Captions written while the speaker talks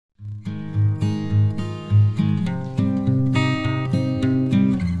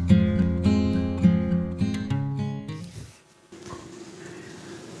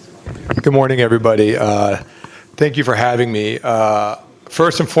Good morning, everybody. Thank you for having me.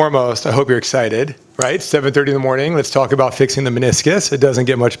 First and foremost, I hope you're excited, right? 7:30 in the morning, let's talk about fixing the meniscus. It doesn't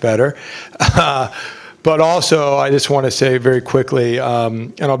get much better. But also, I just want to say very quickly,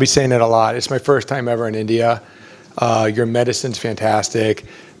 and I'll be saying it a lot, it's my first time ever in India. Your medicine's fantastic,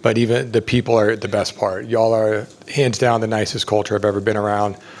 but even the people are the best part. Y'all are hands down the nicest culture I've ever been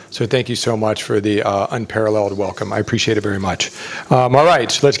around. So thank you so much for the unparalleled welcome. I appreciate it very much. All right,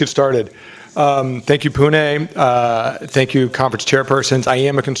 so let's get started. Thank you, Pune. Thank you, conference chairpersons. I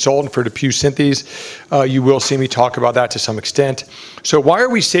am a consultant for the Pew Synthes. You will see me talk about that to some extent. So why are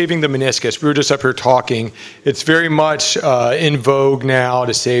we saving the meniscus? We were just up here talking. It's very much in vogue now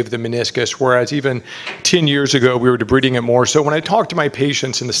to save the meniscus, whereas even 10 years ago, we were debriding it more. So when I talk to my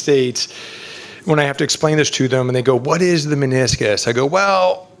patients in the States, when I have to explain this to them and they go, what is the meniscus? I go,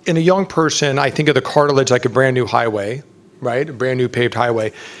 well, in a young person, I think of the cartilage like a brand new highway, right? A brand new paved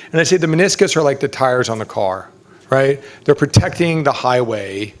highway. And I say the meniscus are like the tires on the car, right? They're protecting the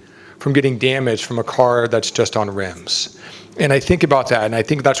highway from getting damaged from a car that's just on rims. And I think about that, and I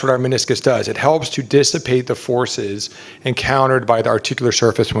think that's what our meniscus does. It helps to dissipate the forces encountered by the articular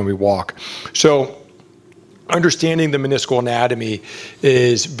surface when we walk. So understanding the meniscal anatomy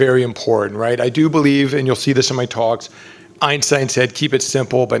is very important, right? I do believe, and you'll see this in my talks, Einstein said, keep it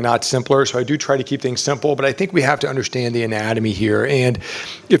simple, but not simpler. So I do try to keep things simple, but I think we have to understand the anatomy here. And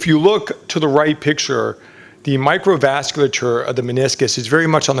if you look to the right picture, the microvasculature of the meniscus is very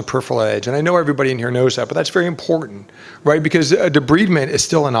much on the peripheral edge. And I know everybody in here knows that, but that's very important, right? Because a debridement is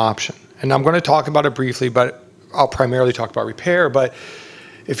still an option. And I'm going to talk about it briefly, but I'll primarily talk about repair. But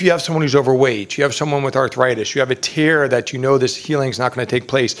if you have someone who's overweight, you have someone with arthritis, you have a tear that you know this healing is not going to take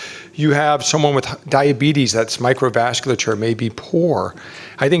place, you have someone with diabetes that's microvasculature may be poor.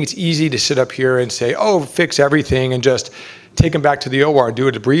 I think it's easy to sit up here and say, oh, fix everything and just take them back to the OR and do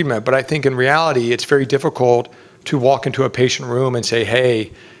a debridement. But I think in reality, it's very difficult to walk into a patient room and say,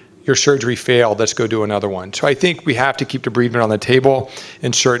 hey, your surgery failed, let's go do another one. So I think we have to keep debridement on the table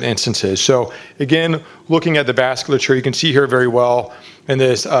in certain instances. So again, looking at the vasculature, you can see here very well in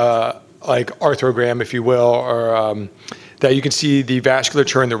this like arthrogram, if you will, or that you can see the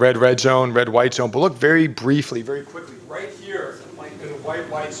vasculature in the red zone, red-white zone. But look very briefly, very quickly, right here, like in the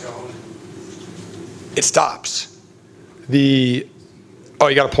white zone, it stops. Oh,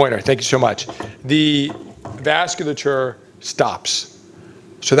 you got a pointer, thank you so much. The vasculature stops.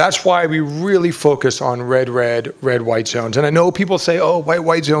 So that's why we really focus on red-white zones. And I know people say, oh,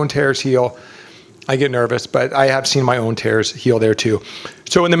 white zone tears heal. I get nervous, but I have seen my own tears heal there too.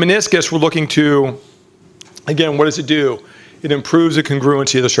 So in the meniscus, we're looking to, again, what does it do? It improves the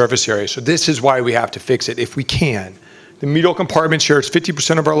congruency of the surface area. So this is why we have to fix it if we can. The medial compartment shares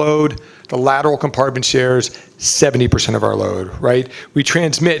 50% of our load. The lateral compartment shares 70% of our load, right? We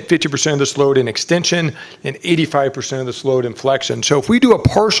transmit 50% of this load in extension and 85% of this load in flexion. So if we do a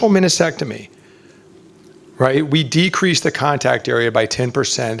partial meniscectomy, right, we decrease the contact area by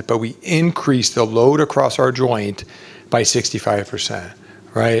 10%, but we increase the load across our joint by 65%,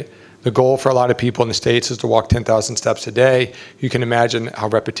 right? The goal for a lot of people in the States is to walk 10,000 steps a day. You can imagine how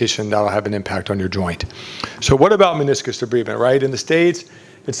repetition that'll have an impact on your joint. So what about meniscus debridement, right? In the States,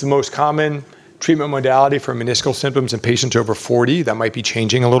 it's the most common treatment modality for meniscal symptoms in patients over 40. That might be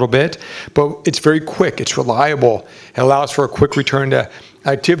changing a little bit, but it's very quick, it's reliable. It allows for a quick return to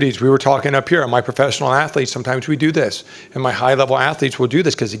activities. We were talking up here, my professional athletes, sometimes we do this, and my high-level athletes will do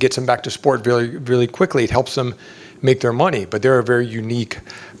this because it gets them back to sport really, really quickly. It helps them make their money, but they're a very unique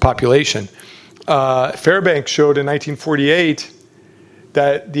population. Fairbanks showed in 1948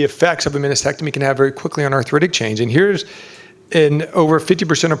 that the effects of a meniscectomy can have very quickly on arthritic change. And here's, in over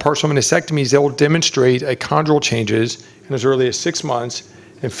 50% of partial meniscectomies, they will demonstrate chondral changes in as early as 6 months,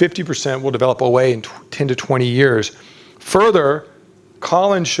 and 50% will develop away in 10 to 20 years. Further,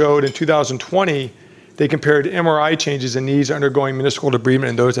 Collins showed in 2020, they compared MRI changes in knees undergoing meniscal debridement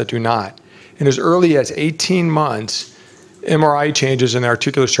and those that do not. And as early as 18 months, MRI changes in the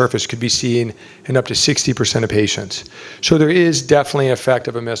articular surface could be seen in up to 60% of patients. So there is definitely an effect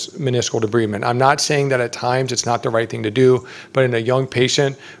of a meniscal debridement. I'm not saying that at times it's not the right thing to do, but in a young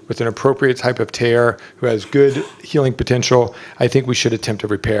patient with an appropriate type of tear who has good healing potential, I think we should attempt a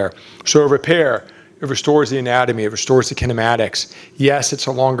repair. So a repair, it restores the anatomy, it restores the kinematics. Yes, it's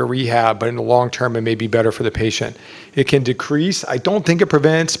a longer rehab, but in the long term, it may be better for the patient. It can decrease, I don't think it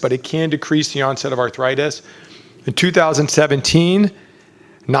prevents, but it can decrease the onset of arthritis. In 2017,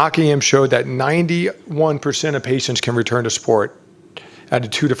 NACIM showed that 91% of patients can return to sport at a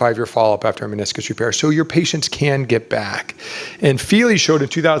 2 to 5 year follow-up after a meniscus repair. So your patients can get back. And Feely showed in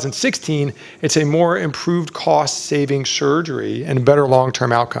 2016, it's a more improved cost-saving surgery and better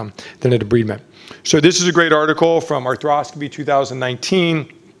long-term outcome than a debridement. So this is a great article from Arthroscopy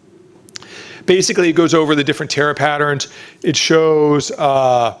 2019. Basically, it goes over the different tear patterns. It shows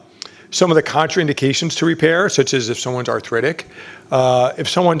some of the contraindications to repair, such as if someone's arthritic, if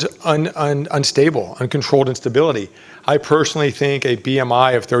someone's unstable, uncontrolled instability. I personally think a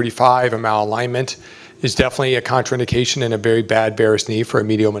BMI of 35, a malalignment, is definitely a contraindication in a very bad varus knee for a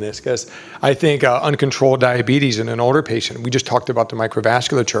medial meniscus. I think uncontrolled diabetes in an older patient, we just talked about the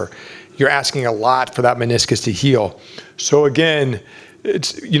microvasculature. You're asking a lot for that meniscus to heal. So again,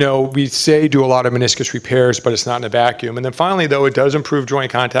 it's, you know, we say do a lot of meniscus repairs, but it's not in a vacuum. And then finally, though, it does improve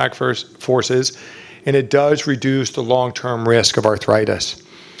joint contact forces, and it does reduce the long-term risk of arthritis.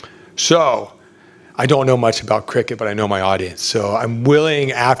 So I don't know much about cricket, but I know my audience. So I'm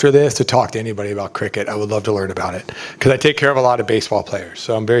willing after this to talk to anybody about cricket. I would love to learn about it because I take care of a lot of baseball players.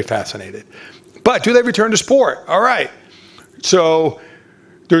 So I'm very fascinated. But do they return to sport? All right. So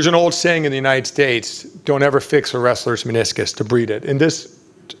there's an old saying in the United States, don't ever fix a wrestler's meniscus, debride it. And this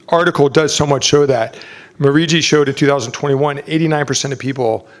article does somewhat show that. Marigi showed in 2021, 89% of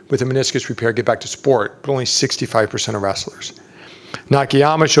people with a meniscus repair get back to sport, but only 65% of wrestlers.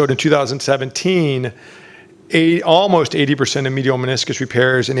 Nakayama showed in 2017, almost 80% of medial meniscus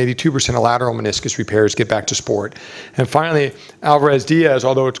repairs and 82% of lateral meniscus repairs get back to sport. And finally, Alvarez-Diaz,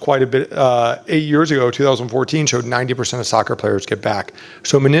 although it's quite a bit, 8 years ago, 2014, showed 90% of soccer players get back.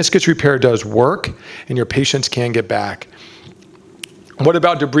 So meniscus repair does work, and your patients can get back. What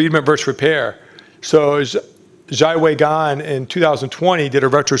about debridement versus repair? So Zhai Gan in 2020 did a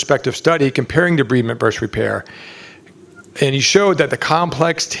retrospective study comparing debridement versus repair. And he showed that the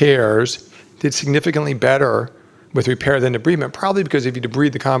complex tears did significantly better with repair than debridement, probably because if you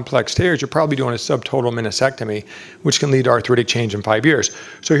debride the complex tears, you're probably doing a subtotal meniscectomy, which can lead to arthritic change in 5 years.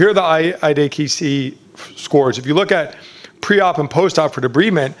 So here are the IDKC scores. If you look at pre-op and post-op for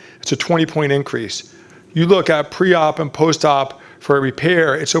debridement, it's a 20-point increase. You look at pre-op and post-op for a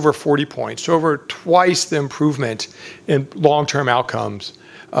repair, it's over 40 points, so over twice the improvement in long-term outcomes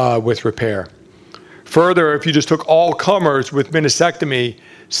with repair. Further, if you just took all comers with meniscectomy,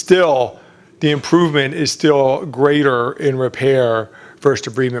 still the improvement is still greater in repair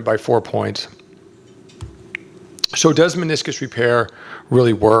versus debridement by 4 points. So does meniscus repair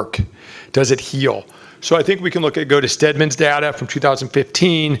really work? Does it heal? So I think we can go to Stedman's data from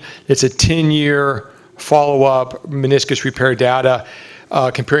 2015. It's a 10-year follow-up meniscus repair data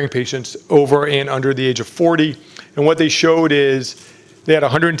comparing patients over and under the age of 40. And what they showed is they had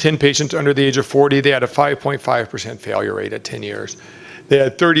 110 patients under the age of 40. They had a 5.5% failure rate at 10 years. They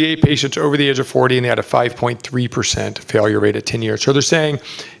had 38 patients over the age of 40, and they had a 5.3% failure rate at 10 years. So they're saying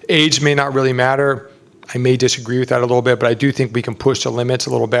age may not really matter. I may disagree with that a little bit, but I do think we can push the limits a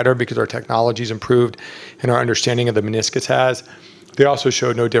little better because our technology's improved and our understanding of the meniscus has. They also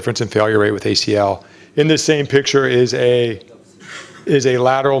showed no difference in failure rate with ACL. In this same picture is a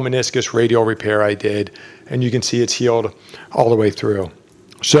lateral meniscus radial repair I did, and you can see it's healed all the way through.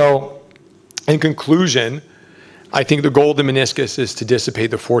 So in conclusion, I think the goal of the meniscus is to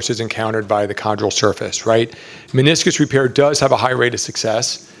dissipate the forces encountered by the chondral surface, right? Meniscus repair does have a high rate of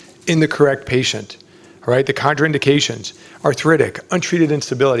success in the correct patient, all right? The contraindications, arthritic, untreated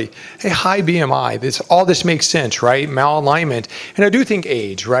instability, a high BMI, all this makes sense, right? Malalignment, and I do think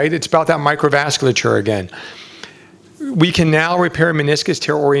age, right? It's about that microvasculature again. We can now repair meniscus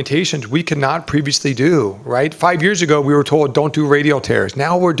tear orientations we could not previously do, right? 5 years ago, we were told don't do radial tears.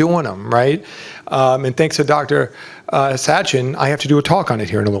 Now we're doing them, right? And thanks to Dr. Sachin, I have to do a talk on it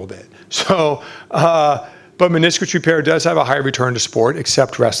here in a little bit. So, but meniscus repair does have a high return to sport,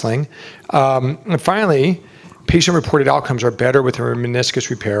 except wrestling. And finally, patient-reported outcomes are better with a meniscus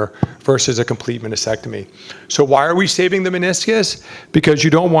repair versus a complete meniscectomy. So why are we saving the meniscus? Because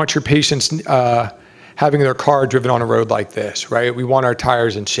you don't want your patients having their car driven on a road like this, right? We want our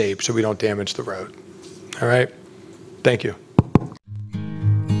tires in shape so we don't damage the road. All right? Thank you.